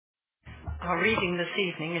Our reading this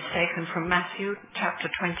evening is taken from Matthew chapter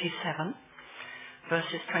 27,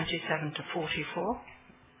 verses 27 to 44.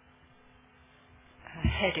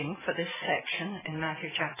 Heading for this section in Matthew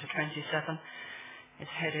chapter 27 is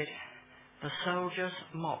headed, "The Soldiers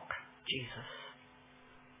Mock Jesus."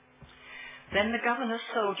 Then the governor's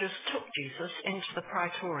soldiers took Jesus into the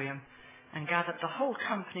praetorium and gathered the whole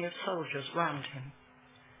company of soldiers round him.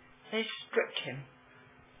 They stripped him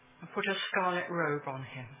and put a scarlet robe on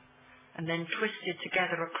him, and then twisted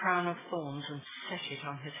together a crown of thorns and set it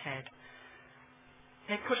on his head.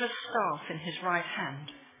 They put a staff in his right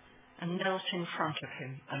hand and knelt in front of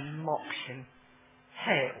him and mocked him.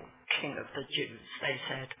 "Hail, King of the Jews," they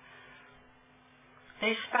said.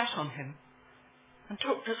 They spat on him and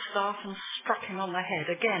took the staff and struck him on the head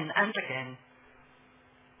again and again.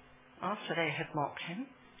 After they had mocked him,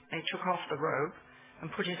 they took off the robe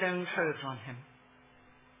and put his own clothes on him.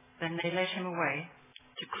 Then they led him away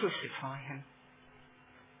to crucify him.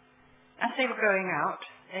 As they were going out,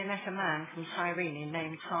 they met a man from Cyrene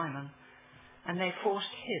named Simon, and they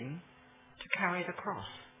forced him to carry the cross.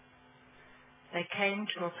 They came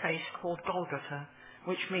to a place called Golgotha,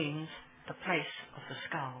 which means the place of the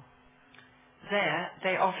skull. There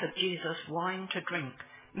they offered Jesus wine to drink,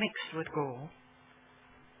 mixed with gall.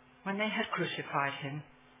 When they had crucified him,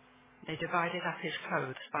 they divided up his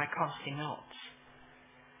clothes by casting lots,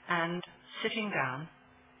 and, sitting down,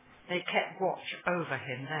 they kept watch over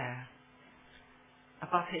him there.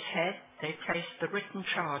 Above his head they placed the written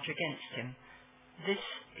charge against him, "This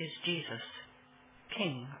is Jesus,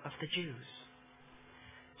 King of the Jews."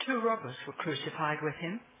 2 robbers were crucified with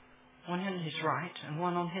him, one on his right and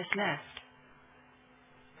one on his left.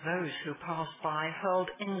 Those who passed by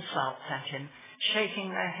hurled insults at him,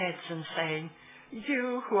 shaking their heads and saying,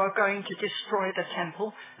 "You who are going to destroy the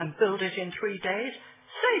temple and build it in 3 days,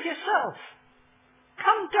 save yourself.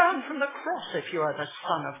 Come down from the cross if you are the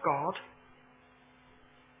Son of God."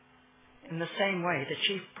 In the same way, the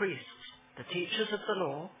chief priests, the teachers of the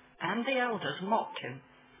law, and the elders mocked him.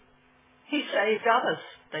 "He saved others,"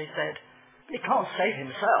 they said. "He can't save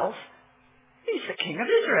himself. He's the King of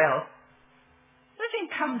Israel. Let him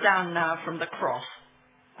come down now from the cross,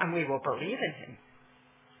 and we will believe in him.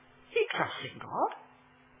 He trusts in God.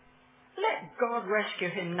 Let God rescue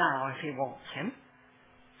him now if he wants him.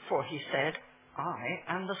 For he said, 'I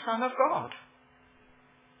am the Son of God.'"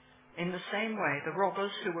 In the same way, the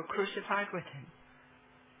robbers who were crucified with him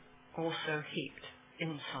also heaped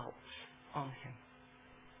insults on him.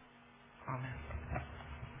 Amen.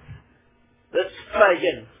 Let's pray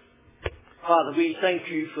again. Father, we thank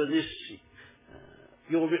you for this,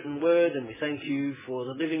 your written word, and we thank you for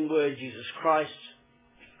the living word, Jesus Christ,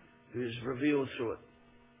 who is revealed through it.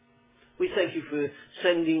 We thank you for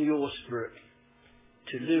sending your Spirit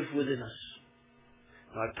to live within us.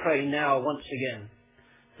 And I pray now once again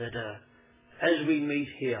that as we meet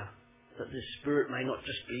here, that this Spirit may not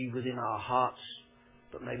just be within our hearts,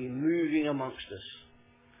 but may be moving amongst us,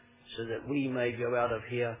 so that we may go out of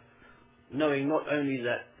here knowing not only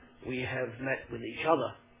that we have met with each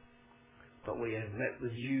other, but we have met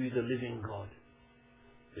with you, the living God.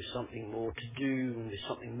 There's something more to do, and there's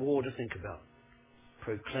something more to think about,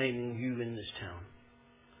 proclaiming you in this town.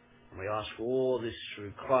 And we ask for all this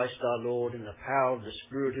through Christ our Lord, in the power of the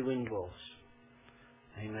Spirit who indwells.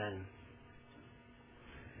 Amen.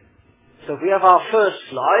 So if we have our first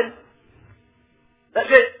slide, that's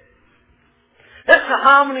it. That's the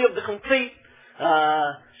harmony of the complete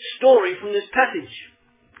story from this passage,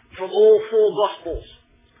 from all 4 Gospels.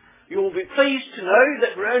 You will be pleased to know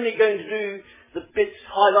that we're only going to do the bits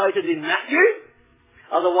highlighted in Matthew.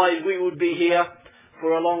 Otherwise we would be here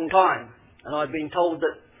for a long time. And I've been told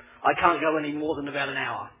that I can't go any more than about an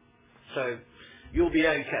hour. So you'll be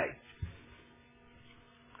okay.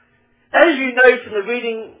 As you know from the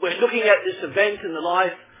reading, we're looking at this event in the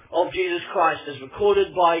life of Jesus Christ as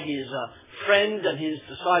recorded by his friend and his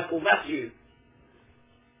disciple Matthew.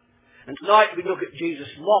 And tonight we look at Jesus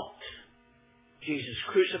mocked, Jesus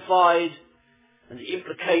crucified, and the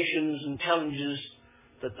implications and challenges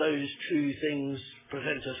that those 2 things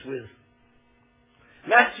present us with.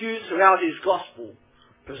 Matthew, throughout his Gospel,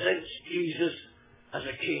 presents Jesus as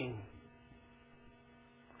a king.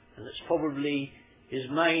 And it's probably his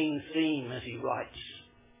main theme as he writes.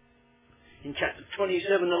 In chapter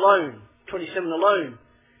 27 alone,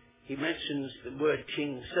 he mentions the word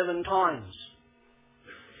king 7 times.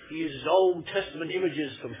 He uses Old Testament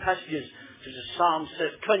images from passages such as Psalm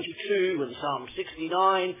 22 and Psalm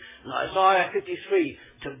 69 and Isaiah 53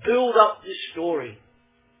 to build up this story.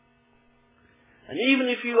 And even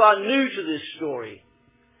if you are new to this story,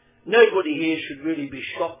 nobody here should really be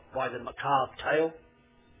shocked by the macabre tale.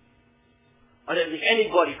 I don't think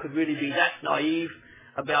anybody could really be that naive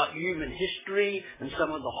about human history and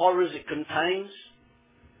some of the horrors it contains.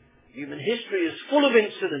 Human history is full of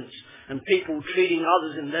incidents and people treating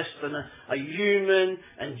others in less than a human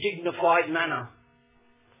and dignified manner.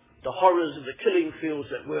 The horrors of the killing fields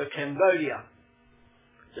that were Cambodia,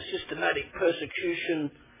 the systematic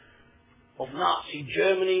persecution of Nazi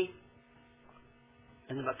Germany,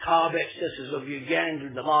 and the macabre excesses of Uganda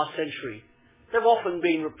in the last century. They've often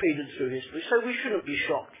been repeated through history, so we shouldn't be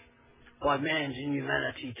shocked by man's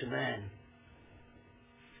inhumanity to man.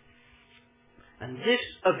 And this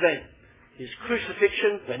event, his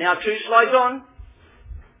crucifixion, we're now 2 slides on.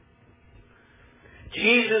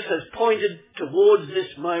 Jesus has pointed towards this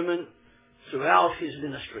moment throughout his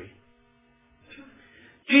ministry.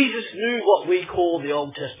 Jesus knew what we call the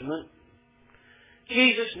Old Testament.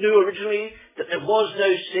 Jesus knew originally that there was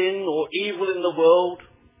no sin or evil in the world.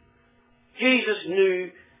 Jesus knew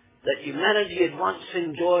that humanity had once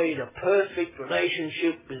enjoyed a perfect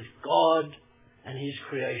relationship with God and his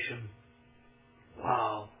creation.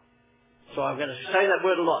 Wow. So I'm going to say that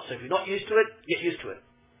word a lot, so if you're not used to it, get used to it.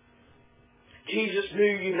 Jesus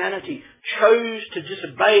knew humanity chose to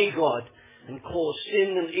disobey God and cause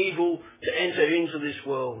sin and evil to enter into this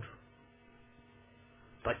world.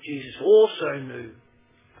 But Jesus also knew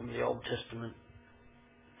from the Old Testament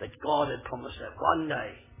that God had promised that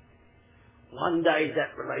one day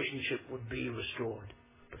that relationship would be restored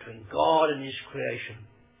between God and his creation.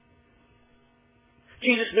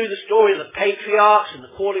 Jesus knew the story of the patriarchs and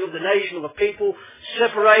the calling of the nation of a people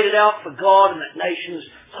separated out for God, and that nation's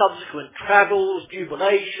subsequent travels,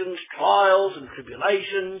 jubilations, trials and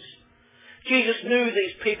tribulations. Jesus knew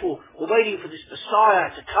these people were waiting for this Messiah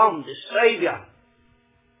to come, this Saviour.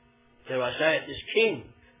 Dare I say it, this King.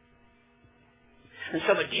 And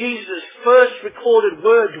some of Jesus' first recorded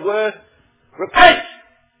words were, "Repent!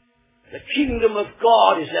 The kingdom of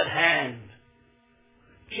God is at hand."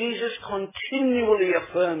 Jesus continually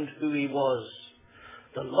affirmed who he was,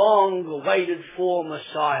 the long-awaited for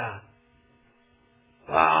Messiah.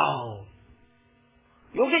 Wow.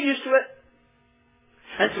 You'll get used to it.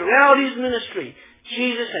 And throughout his ministry,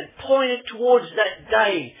 Jesus had pointed towards that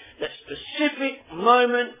day, that specific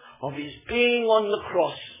moment of his being on the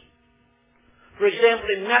cross. For example,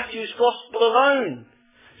 in Matthew's Gospel alone,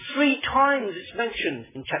 3 times it's mentioned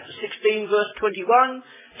in chapter 16, verse 21,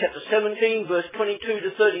 chapter 17, verse 22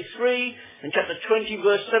 to 33, and chapter 20,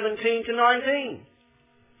 verse 17 to 19.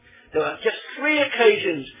 There are just 3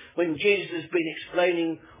 occasions when Jesus has been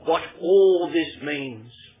explaining what all this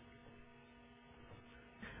means.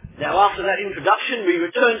 Now, after that introduction, we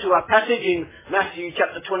return to our passage in Matthew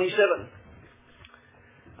chapter 27.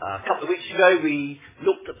 A couple of weeks ago, we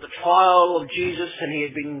looked at the trial of Jesus, and he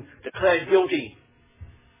had been declared guilty.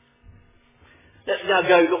 Let's now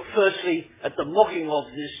go look firstly at the mocking of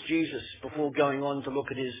this Jesus before going on to look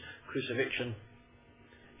at his crucifixion.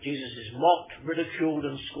 Jesus is mocked, ridiculed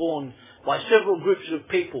and scorned by several groups of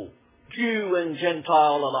people, Jew and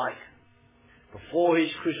Gentile alike, before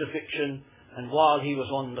his crucifixion and while he was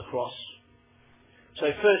on the cross.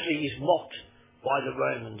 So firstly, he's mocked by the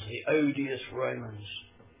Romans, the odious Romans.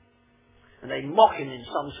 And they mock him in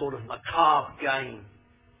some sort of macabre game.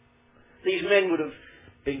 These men would have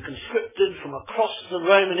been conscripted from across the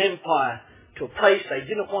Roman Empire to a place they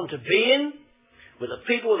didn't want to be in, with a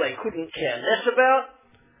people they couldn't care less about,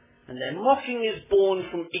 and their mocking is born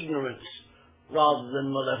from ignorance rather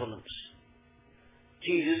than malevolence.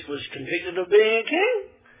 Jesus was convicted of being a king,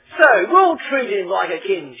 so we'll treat him like a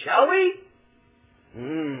king, shall we?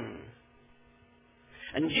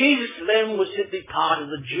 And Jesus to them was simply part of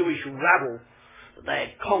the Jewish rabble that they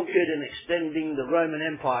had conquered in extending the Roman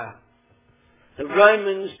Empire. The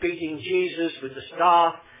Romans beating Jesus with the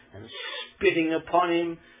staff and spitting upon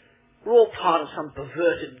him were all part of some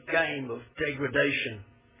perverted game of degradation,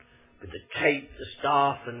 with the cape, the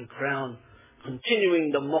staff and crown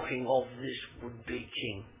continuing the mocking of this would-be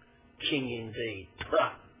king. King indeed.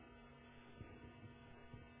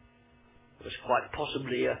 It was quite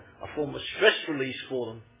possibly a form of stress release for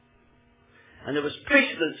them. And there was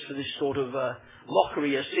precedence for this sort of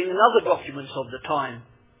mockery as seen in other documents of the time.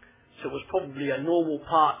 So it was probably a normal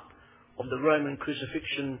part of the Roman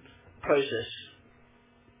crucifixion process.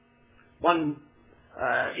 One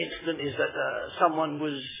incident is that someone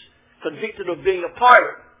was convicted of being a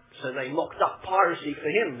pirate, so they mocked up piracy for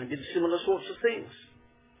him and did similar sorts of things.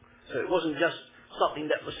 So it wasn't just something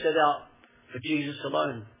that was set out for Jesus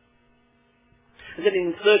alone. And then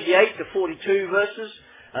in 38 to 42 verses,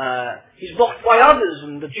 he's mocked by others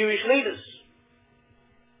and the Jewish leaders,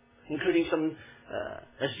 including some,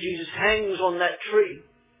 as Jesus hangs on that tree.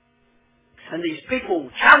 And these people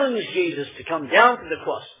challenged Jesus to come down from the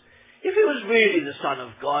cross. If he was really the Son of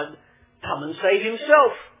God, come and save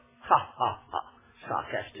himself. Ha ha ha,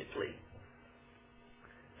 sarcastically.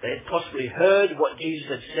 They had possibly heard what Jesus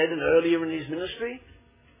had said earlier in his ministry.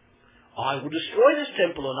 I will destroy this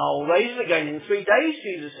temple and I will raise it again in 3 days,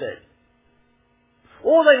 Jesus said.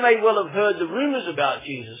 Or they may well have heard the rumours about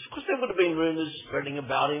Jesus, because there would have been rumours spreading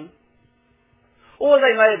about him. Or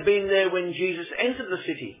they may have been there when Jesus entered the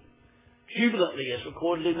city, jubilantly, as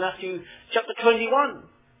recorded in Matthew chapter 21.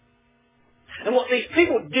 And what these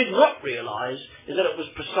people did not realise is that it was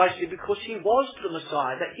precisely because he was the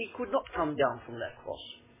Messiah that he could not come down from that cross.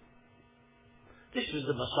 This was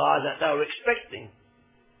the Messiah that they were expecting.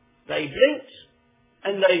 They blinked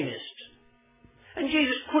and they missed. And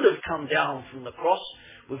Jesus could have come down from the cross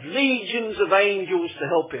with legions of angels to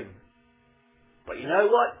help him. But you know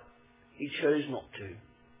what? He chose not to.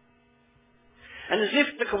 And as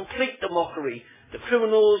if to complete the mockery, the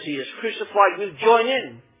criminals he has crucified will join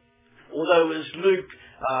in. Although, as Luke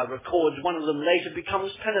records, one of them later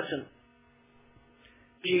becomes penitent.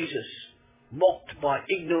 Jesus, mocked by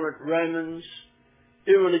ignorant Romans,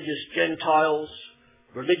 irreligious Gentiles,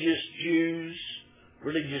 religious Jews,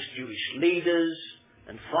 religious Jewish leaders,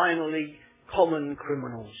 and finally, common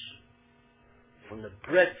criminals. From the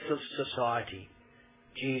breadth of society,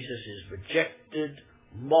 Jesus is rejected,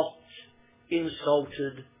 mocked,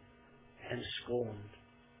 insulted, and scorned.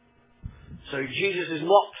 So Jesus is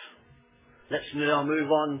mocked. Let's now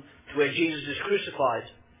move on to where Jesus is crucified.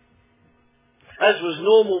 As was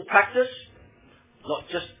normal practice, not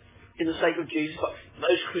just in the sake of Jesus, but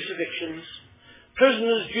most crucifixions,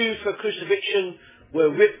 prisoners due for crucifixion were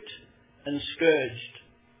whipped and scourged.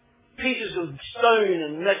 Pieces of stone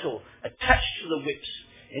and metal attached to the whips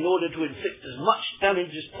in order to inflict as much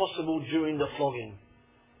damage as possible during the flogging.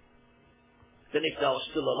 Then if they were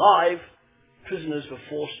still alive, prisoners were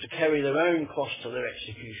forced to carry their own cross to their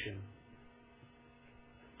execution.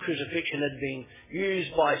 Crucifixion had been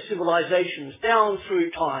used by civilizations down through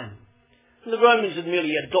time, and the Romans had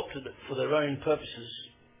merely adopted it for their own purposes.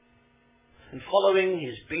 And following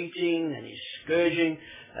his beating and his scourging,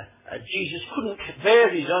 Jesus couldn't bear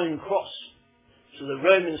his own cross, so the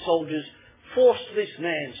Roman soldiers forced this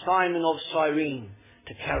man, Simon of Cyrene,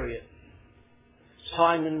 to carry it.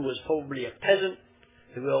 Simon was probably a peasant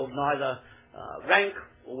who held neither rank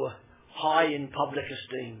or high in public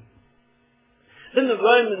esteem. Then the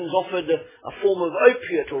Romans offered a form of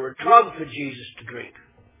opiate or a drug for Jesus to drink,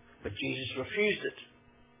 but Jesus refused it.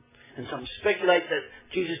 And some speculate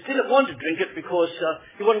that Jesus didn't want to drink it because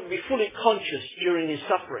he wanted to be fully conscious during his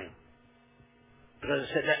suffering. But as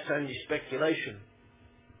I said, that's only speculation.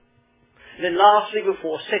 And then lastly,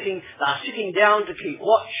 before sitting down to keep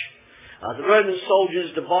watch, the Roman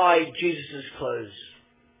soldiers divide Jesus' clothes.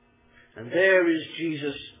 And there is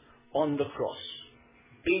Jesus on the cross,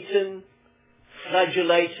 beaten,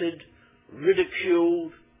 flagellated,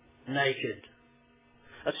 ridiculed, naked.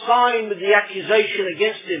 A sign with the accusation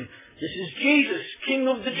against him, "This is Jesus, King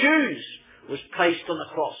of the Jews," was placed on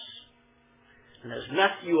the cross. And as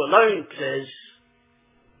Matthew alone says,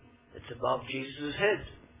 it's above Jesus' head,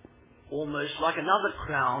 almost like another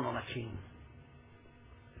crown on a king.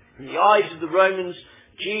 In the eyes of the Romans,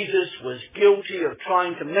 Jesus was guilty of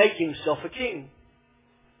trying to make himself a king.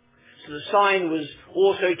 So the sign was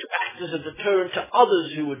also to act as a deterrent to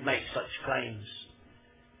others who would make such claims.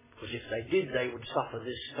 Because if they did, they would suffer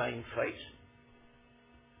this same fate.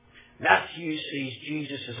 Matthew sees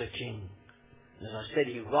Jesus as a king. And as I said,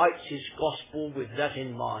 he writes his gospel with that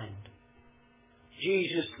in mind.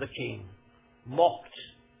 Jesus the King, mocked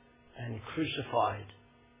and crucified.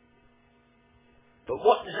 But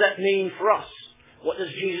what does that mean for us? What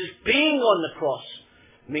does Jesus being on the cross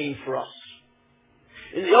mean for us?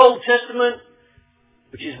 In the Old Testament,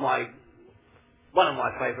 which is one of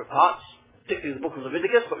my favourite parts, particularly the book of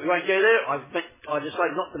Leviticus, but we won't go there. I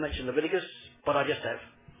decided not to mention Leviticus, but I just have.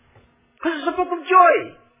 Because it's a book of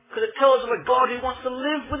joy. Because it tells of a God who wants to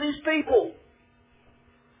live with his people.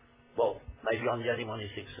 Well, maybe I'm the only one who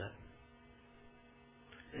thinks that.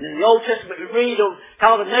 And in the Old Testament we read of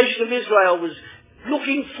how the nation of Israel was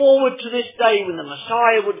looking forward to this day when the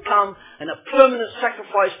Messiah would come and a permanent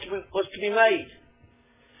sacrifice was to be made.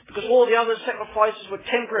 Because all the other sacrifices were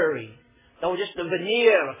temporary. They were just a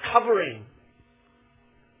veneer, a covering.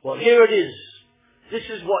 Well, here it is. This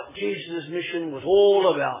is what Jesus' mission was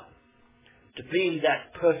all about. To be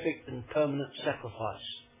that perfect and permanent sacrifice.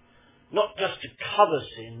 Not just to cover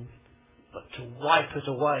sin, but to wipe it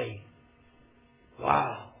away.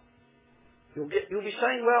 Wow. You'll be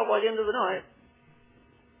saying, well, by the end of the night.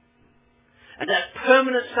 And that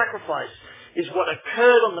permanent sacrifice is what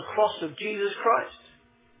occurred on the cross of Jesus Christ.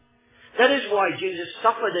 That is why Jesus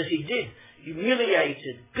suffered as he did,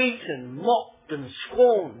 humiliated, beaten, mocked and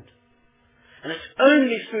scorned. And it's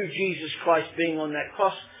only through Jesus Christ being on that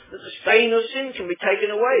cross that the stain of sin can be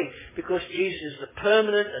taken away, because Jesus is the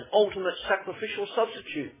permanent and ultimate sacrificial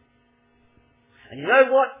substitute. And you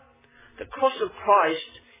know what? The cross of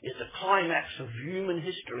Christ is the climax of human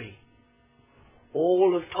history.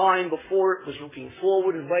 All of time before it was looking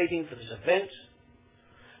forward and waiting for this event.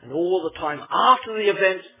 And all the time after the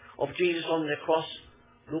event of Jesus on the cross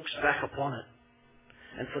looks back upon it.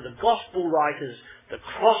 And for the gospel writers, the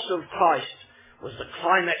cross of Christ was the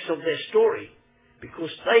climax of their story, because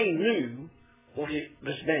they knew what it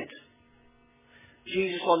was meant.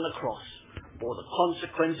 Jesus on the cross bore the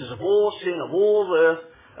consequences of all sin, of all earth,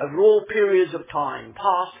 over all periods of time,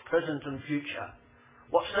 past, present and future.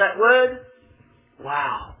 What's that word?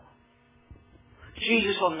 Wow.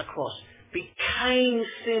 Jesus on the cross became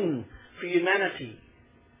sin for humanity,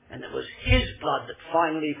 and it was his blood that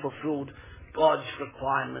finally fulfilled God's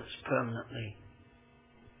requirements permanently.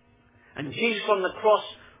 And Jesus on the cross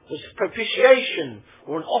was propitiation,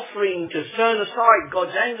 or an offering to turn aside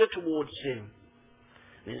God's anger towards sin.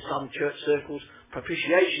 And in some church circles,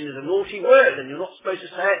 propitiation is a naughty word, and you're not supposed to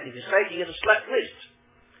say it, and if you say it, you get a slapped wrist.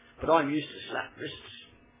 But I'm used to slapped wrists.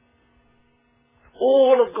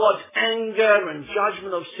 All of God's anger and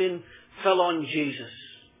judgment of sin fell on Jesus.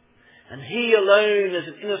 And he alone, as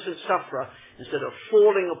an innocent sufferer, instead of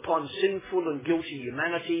falling upon sinful and guilty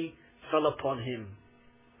humanity, fell upon him.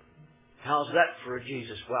 How's that for a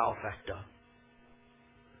Jesus wow factor?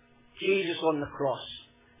 Jesus on the cross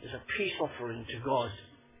is a peace offering to God.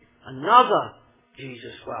 Another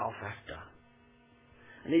Jesus wow factor.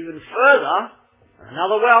 And even further,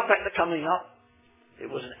 another wow factor coming up, it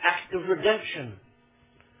was an act of redemption.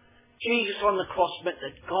 Jesus on the cross meant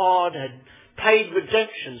that God had paid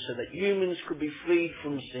redemption so that humans could be freed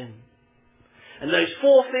from sin. And those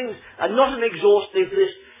four things are not an exhaustive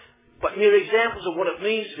list, but mere examples of what it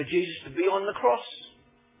means for Jesus to be on the cross.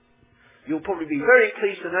 You'll probably be very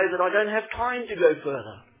pleased to know that I don't have time to go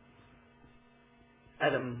further.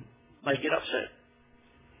 Adam may get upset.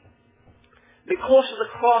 Because of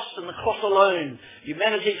the cross and the cross alone,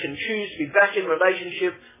 humanity can choose to be back in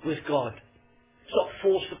relationship with God. It's not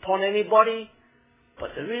forced upon anybody, but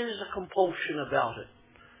there is a compulsion about it.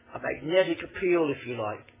 A magnetic appeal, if you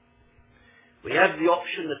like. We have the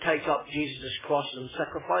option to take up Jesus' cross and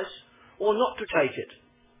sacrifice, or not to take it.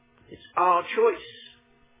 It's our choice.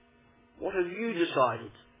 What have you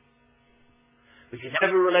decided? We can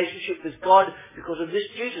have a relationship with God because of this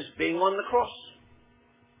Jesus being on the cross.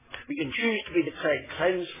 We can choose to be declared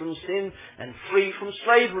cleansed from sin and free from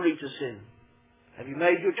slavery to sin. Have you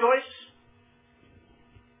made your choice?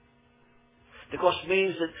 The cross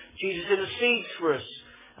means that Jesus intercedes for us.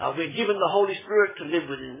 We're given the Holy Spirit to live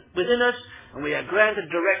within us, and we are granted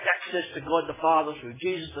direct access to God the Father through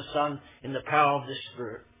Jesus the Son in the power of this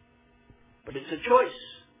Spirit. But it's a choice.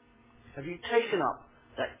 Have you taken up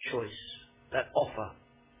that choice, that offer?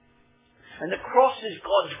 And the cross is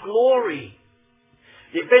God's glory.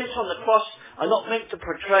 The events on the cross are not meant to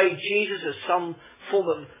portray Jesus as some form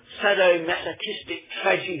of sadomasochistic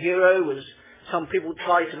tragedy hero, as some people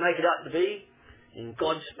try to make it out to be, in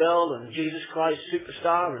Godspell and Jesus Christ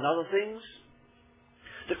Superstar and other things.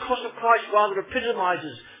 The cross of Christ rather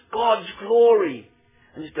epitomizes God's glory.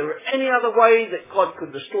 And if there were any other way that God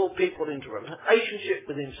could restore people into a relationship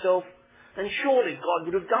with himself, then surely God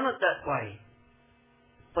would have done it that way.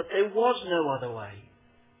 But there was no other way.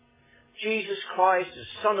 Jesus Christ, the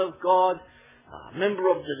Son of God, a member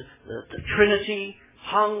of the Trinity,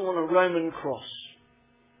 hung on a Roman cross.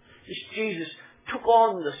 This Jesus took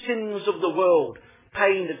on the sins of the world,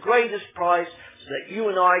 paying the greatest price so that you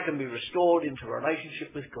and I can be restored into a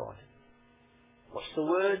relationship with God. What's the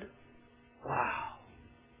word? Wow.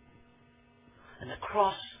 And the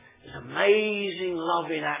cross is amazing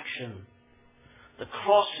love in action. The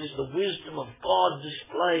cross is the wisdom of God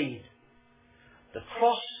displayed. The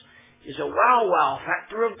cross is a wow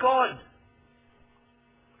factor of God.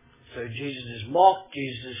 So Jesus is mocked,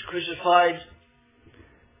 Jesus is crucified.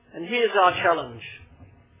 And here's our challenge.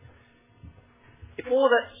 If all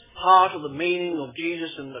that's part of the meaning of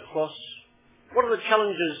Jesus and the cross, what are the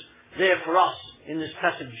challenges there for us in this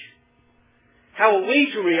passage? How are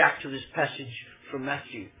we to react to this passage from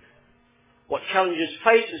Matthew? What challenges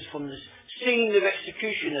face us from this scene of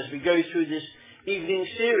execution as we go through this evening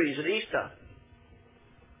series at Easter?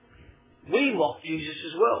 We mock Jesus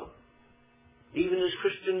as well. Even as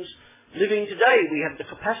Christians living today, we have the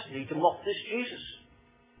capacity to mock this Jesus.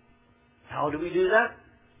 How do we do that?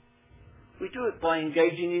 We do it by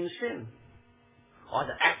engaging in sin.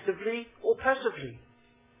 either actively or passively.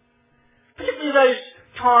 Particularly those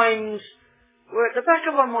times where at the back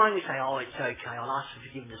of our mind we say, oh, it's okay, I'll ask for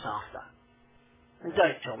forgiveness after. And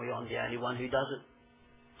don't tell me I'm the only one who does it,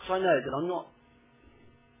 because I know that I'm not.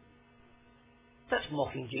 That's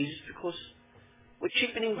mocking Jesus, because we're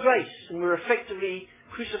cheapening grace and we're effectively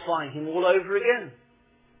crucifying him all over again.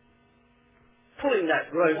 Pulling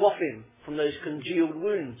that robe off him from those congealed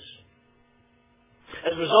wounds.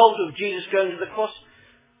 As a result of Jesus going to the cross,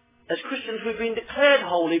 as Christians we've been declared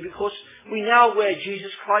holy because we now wear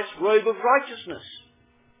Jesus Christ's robe of righteousness.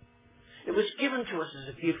 It was given to us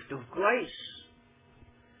as a gift of grace.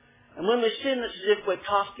 And when we sin, it's as if we're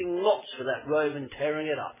casting lots for that robe and tearing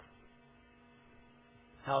it up.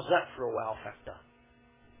 How's that for a wow factor?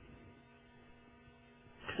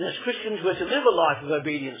 And as Christians, we're to live a life of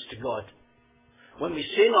obedience to God. When we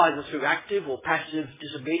sin, either through active or passive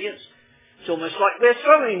disobedience, it's almost like we're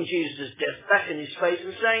throwing Jesus' death back in his face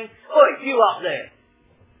and saying, "Oi, you up there!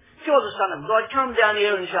 If you're the Son of God, come down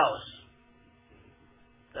here and show us."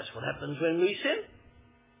 That's what happens when we sin.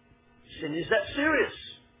 Sin is that serious.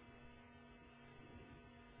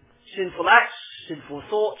 Sinful acts, sinful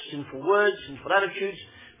thoughts, sinful words, sinful attitudes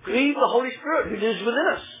grieve the Holy Spirit who lives within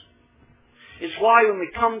us. It's why when we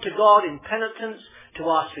come to God in penitence to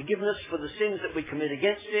ask forgiveness for the sins that we commit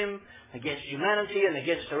against him, against humanity and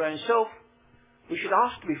against our own self, we should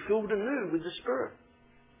ask to be filled anew with the Spirit.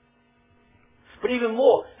 But even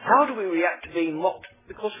more, how do we react to being mocked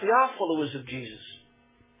because we are followers of Jesus?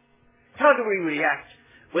 How do we react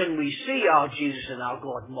when we see our Jesus and our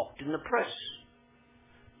God mocked in the press?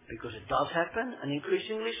 Because it does happen, and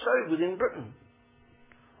increasingly so within Britain.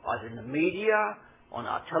 Either in the media, on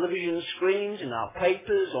our television screens, in our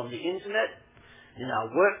papers, on the internet, in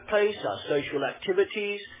our workplace, our social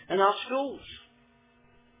activities, and our schools.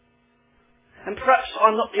 And perhaps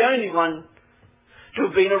I'm not the only one to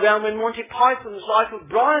have been around when Monty Python's Life of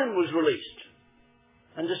Brian was released.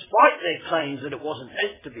 And despite their claims that it wasn't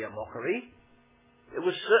meant to be a mockery, it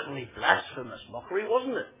was certainly blasphemous mockery,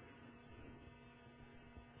 wasn't it?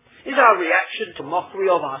 Is our reaction to mockery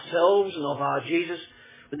of ourselves and of our Jesus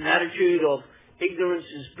with an attitude of ignorance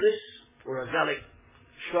is bliss or a Gallic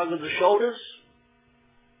shrug of the shoulders?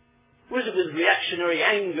 Or is it with reactionary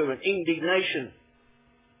anger and indignation?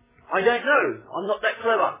 I don't know. I'm not that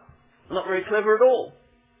clever. I'm not very clever at all.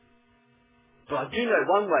 But I do know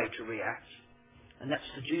one way to react, and that's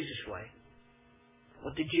the Jesus way.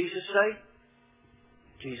 What did Jesus say?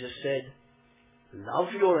 Jesus said,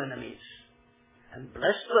 "Love your enemies and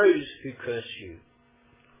bless those who curse you."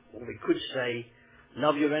 Or we could say,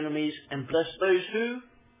 "Love your enemies and bless those who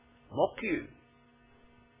mock you."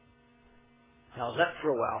 How's that for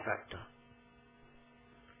a wow factor?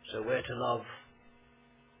 So we're to love.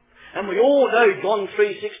 And we all know John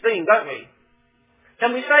 3:16, don't we?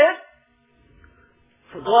 Can we say it?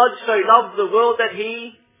 For God so loved the world that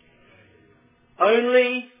he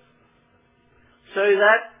only so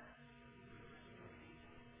that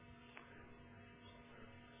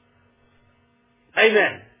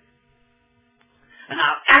Amen. And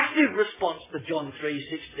our active response to John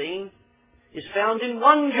 3:16 is found in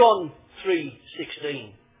 1 John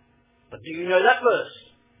 3:16. But do you know that verse?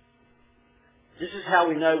 This is how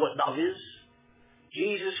we know what love is.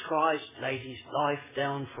 Jesus Christ laid his life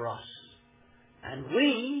down for us. And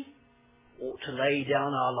we ought to lay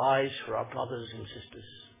down our lives for our brothers and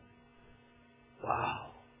sisters.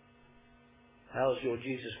 Wow. How's your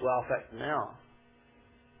Jesus wow factor now?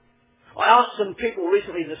 I asked some people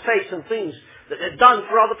recently to say some things that they've done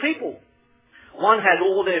for other people. One had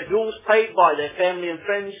all their bills paid by their family and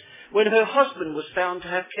friends when her husband was found to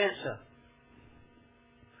have cancer.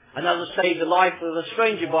 Another saved the life of a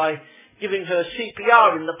stranger by giving her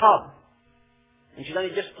CPR in the pub. And she'd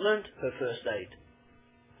only just learnt her first aid.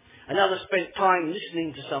 Another spent time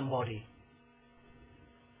listening to somebody.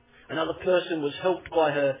 Another person was helped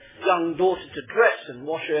by her young daughter to dress and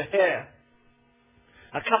wash her hair.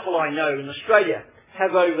 A couple I know in Australia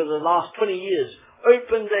have over the last 20 years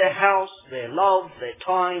opened their house, their love, their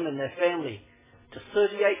time and their family to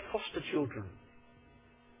 38 foster children.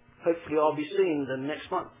 Hopefully I'll be seeing them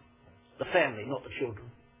next month. The family, not the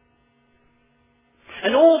children.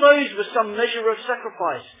 And all those were some measure of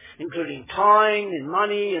sacrifice, including time and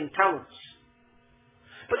money and talents.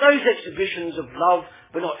 But those exhibitions of love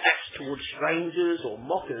were not acts towards strangers or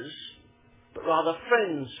mockers, but rather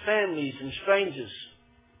friends, families and strangers.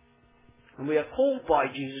 And we are called by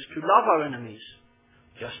Jesus to love our enemies,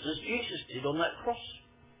 just as Jesus did on that cross.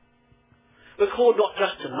 We're called not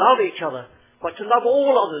just to love each other, but to love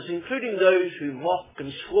all others, including those who mock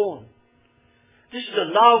and scorn. This is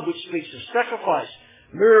a love which speaks of sacrifice,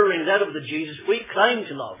 mirroring that of the Jesus we claim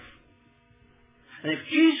to love. And if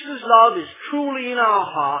Jesus' love is truly in our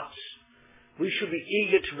hearts, we should be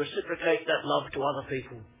eager to reciprocate that love to other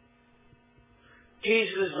people.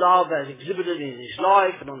 Jesus' love, as exhibited in his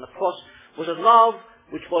life and on the cross, was a love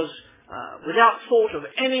which was without thought of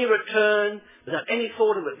any return, without any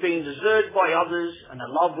thought of it being deserved by others, and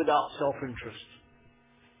a love without self-interest.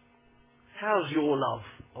 How's your love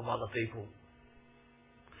of other people?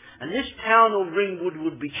 And this town of Ringwood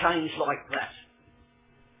would be changed like that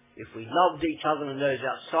if we loved each other and those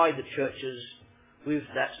outside the churches with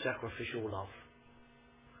that sacrificial love.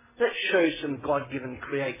 Let's show some God-given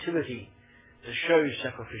creativity to show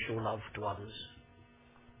sacrificial love to others.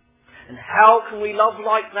 And how can we love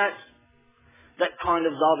like that? That kind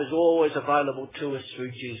of love is always available to us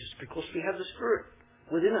through Jesus, because we have the Spirit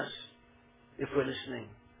within us if we're listening.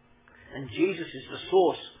 And Jesus is the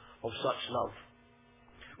source of such love.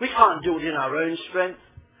 We can't do it in our own strength,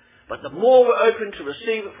 but the more we're open to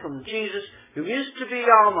receive it from Jesus, who is to be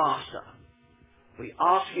our Master, we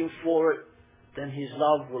ask him for it, then his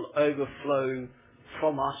love will overflow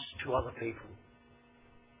from us to other people.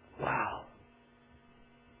 Wow.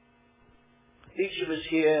 Each of us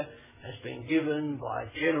here has been given by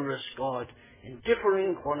a generous God in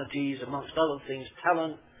differing quantities, amongst other things,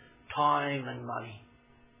 talent, time and money.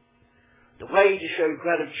 The way to show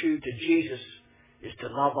gratitude to Jesus is to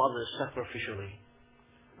love others sacrificially,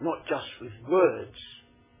 not just with words,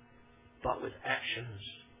 but with actions.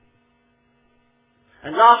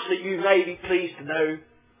 And lastly, you may be pleased to know,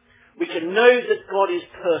 we can know that God is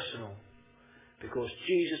personal, because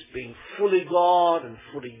Jesus, being fully God and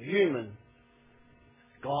fully human,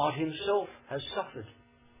 God himself has suffered.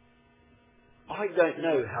 I don't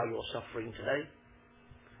know how you're suffering today.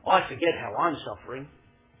 I forget how I'm suffering.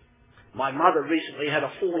 My mother recently had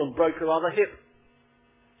a fall and broke her other hip.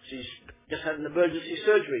 She's just had an emergency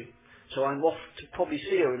surgery, so I'm off to probably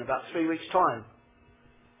see her in about 3 weeks' time.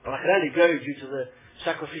 But I can only go due to the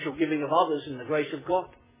sacrificial giving of others and the grace of God.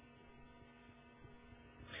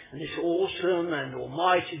 And this awesome and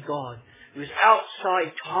almighty God, who is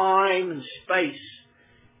outside time and space,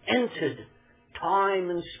 entered time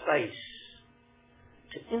and space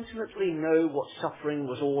to intimately know what suffering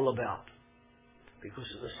was all about, because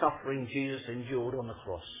of the suffering Jesus endured on the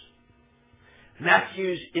cross.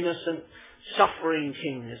 Matthew's innocent, suffering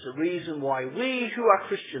King is the reason why we who are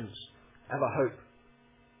Christians have a hope,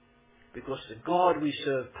 because the God we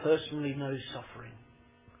serve personally knows suffering,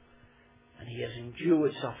 and he has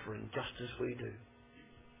endured suffering just as we do.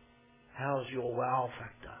 How's your wow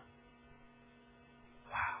factor?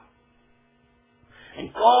 Wow.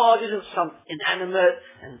 And God isn't some inanimate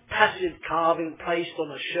and passive carving placed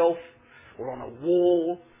on a shelf or on a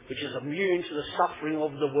wall which is immune to the suffering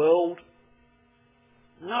of the world.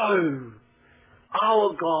 No.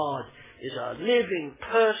 Our God is a living,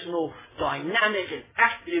 personal, dynamic and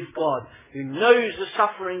active God who knows the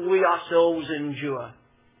suffering we ourselves endure.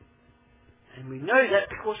 And we know that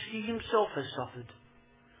because he himself has suffered.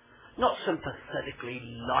 Not some pathetically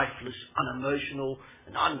lifeless, unemotional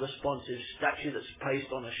and unresponsive statue that's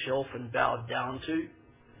placed on a shelf and bowed down to,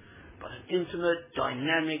 but an intimate,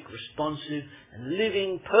 dynamic, responsive and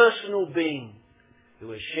living personal being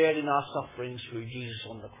who has shared in our sufferings through Jesus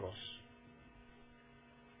on the cross.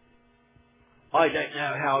 I don't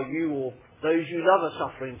know how you or those you love are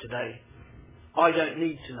suffering today. I don't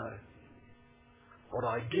need to know. But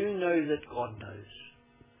I do know that God knows,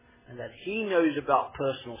 and that he knows about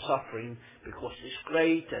personal suffering, because this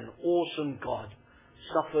great and awesome God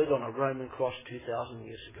suffered on a Roman cross 2,000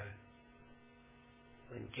 years ago,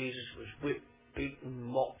 when Jesus was whipped, beaten,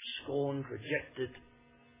 mocked, scorned, rejected,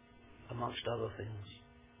 amongst other things.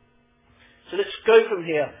 So let's go from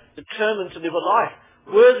here determined to live a life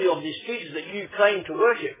worthy of this Jesus that you claim to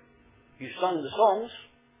worship. You sung the songs.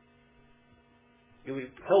 You'll be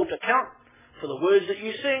held to account for the words that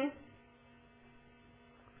you sing.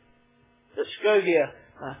 Let's go here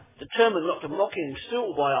determined not to mock him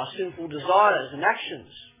still by our sinful desires and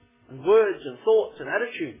actions and words and thoughts and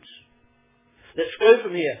attitudes. Let's go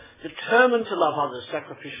from here determined to love others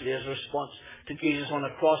sacrificially as a response to Jesus on the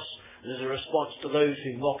cross and as a response to those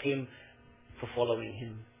who mock him for following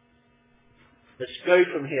him. Let's go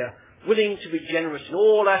from here willing to be generous in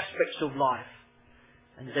all aspects of life,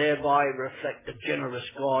 and thereby reflect the generous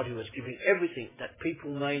God who is giving everything that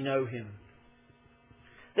people may know him.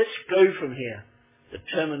 Let's go from here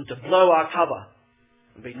determined to blow our cover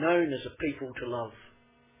and be known as a people to love.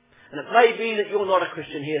 And it may be that you're not a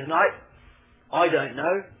Christian here tonight. I don't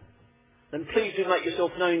know. Then please do make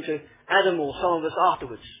yourself known to Adam or some of us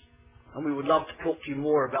afterwards, and we would love to talk to you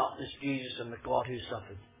more about this Jesus and the God who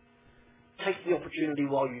suffered. Take the opportunity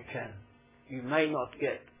while you can. You may not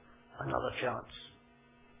get another chance.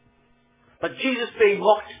 But Jesus being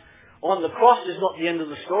mocked on the cross is not the end of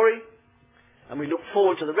the story. And we look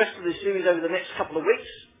forward to the rest of this series over the next couple of weeks.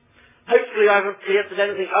 Hopefully I haven't preempted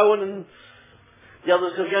anything Owen and the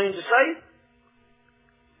others are going to say.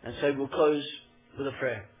 And so we'll close with a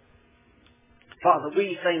prayer. Father,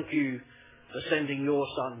 we thank you for sending your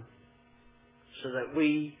Son so that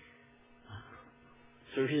we,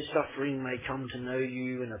 through his suffering, may come to know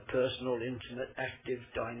you in a personal, intimate, active,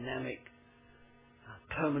 dynamic,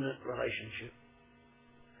 permanent relationship.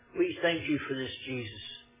 We thank you for this Jesus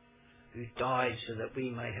who died so that we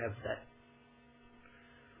may have that.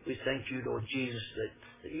 We thank you, Lord Jesus,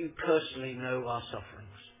 that you personally know our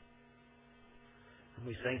sufferings. And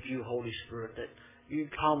we thank you, Holy Spirit, that you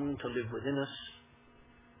come to live within us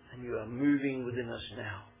and you are moving within us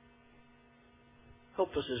now. Help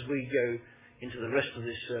us as we go into the rest of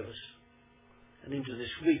this service and into this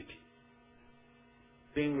week,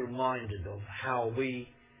 being reminded of how we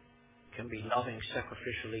can be loving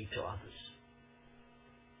sacrificially to others.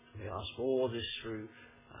 We ask all this through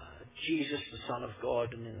Jesus, the Son of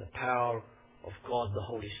God, and in the power of God, the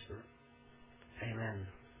Holy Spirit. Amen.